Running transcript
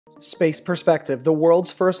Space Perspective, the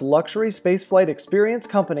world's first luxury spaceflight experience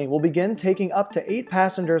company, will begin taking up to 8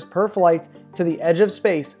 passengers per flight to the edge of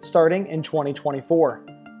space starting in 2024.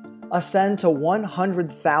 Ascend to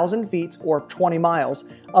 100,000 feet, or 20 miles,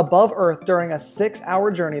 above Earth during a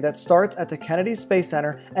 6-hour journey that starts at the Kennedy Space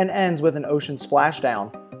Center and ends with an ocean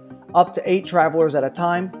splashdown. Up to 8 travelers at a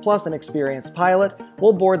time, plus an experienced pilot,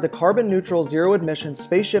 will board the carbon-neutral zero-emission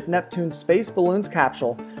Spaceship Neptune Space Balloons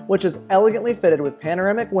capsule, which is elegantly fitted with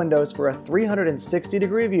panoramic windows for a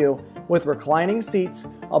 360-degree view, with reclining seats,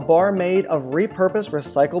 a bar made of repurposed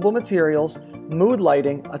recyclable materials, mood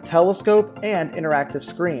lighting, a telescope, and interactive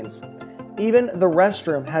screens. Even the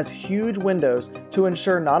restroom has huge windows to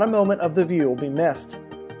ensure not a moment of the view will be missed.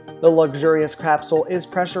 The luxurious capsule is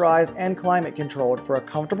pressurized and climate controlled for a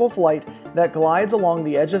comfortable flight that glides along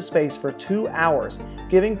the edge of space for 2 hours,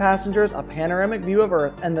 giving passengers a panoramic view of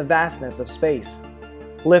Earth and the vastness of space.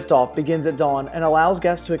 Liftoff begins at dawn and allows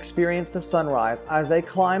guests to experience the sunrise as they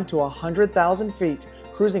climb to 100,000 feet,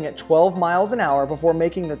 cruising at 12 miles an hour before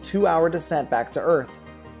making the 2-hour descent back to Earth.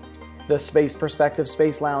 The Space Perspective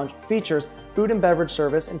Space Lounge features food and beverage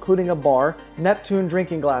service, including a bar, Neptune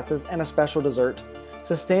drinking glasses, and a special dessert.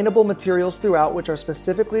 Sustainable materials throughout, which are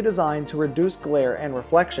specifically designed to reduce glare and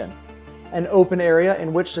reflection. An open area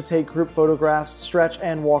in which to take group photographs, stretch,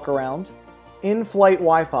 and walk around. In-flight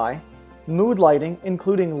Wi-Fi. Mood lighting,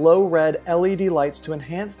 including low-red LED lights to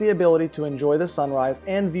enhance the ability to enjoy the sunrise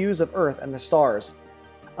and views of Earth and the stars.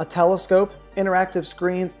 A telescope, interactive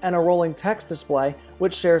screens, and a rolling text display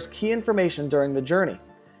which shares key information during the journey.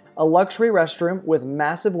 A luxury restroom with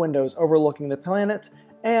massive windows overlooking the planet,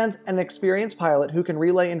 and an experienced pilot who can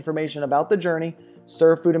relay information about the journey,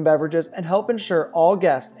 serve food and beverages, and help ensure all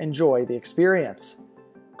guests enjoy the experience.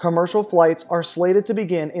 Commercial flights are slated to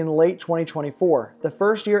begin in late 2024. The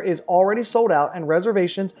first year is already sold out and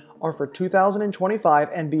reservations are for 2025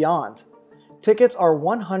 and beyond. Tickets are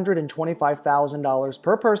 $125,000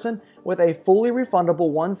 per person with a fully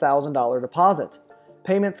refundable $1,000 deposit.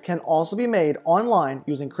 Payments can also be made online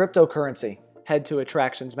using cryptocurrency. Head to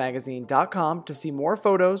attractionsmagazine.com to see more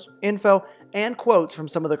photos, info, and quotes from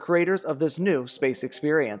some of the creators of this new space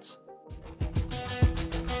experience.